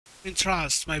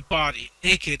entrust my body,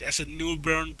 naked as a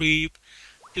newborn babe,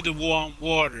 to the warm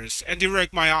waters and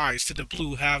direct my eyes to the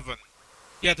blue heaven.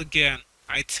 Yet again,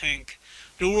 I think,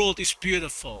 the world is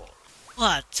beautiful.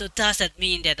 What? So does that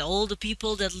mean that all the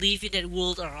people that live in that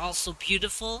world are also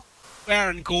beautiful?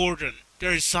 Baron Gordon,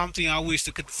 there is something I wish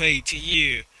to convey to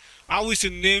you. I wish to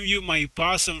name you my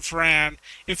bosom friend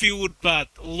if you would but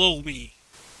allow me.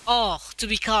 Oh, to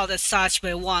be called as such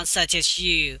by one such as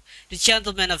you, the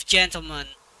gentleman of gentlemen,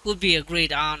 would be a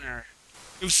great honor.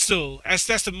 If so, as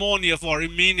testimony of our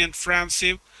imminent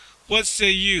friendship, what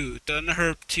say you to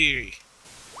unheard tea?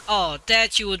 Oh,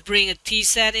 that you would bring a tea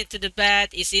set into the bed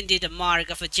is indeed a mark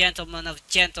of a gentleman of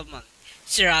gentlemen,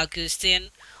 Sir Augustine.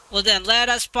 Well then, let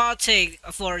us partake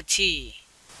of our tea.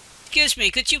 Excuse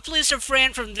me, could you please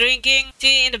refrain from drinking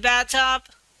tea in the bathtub?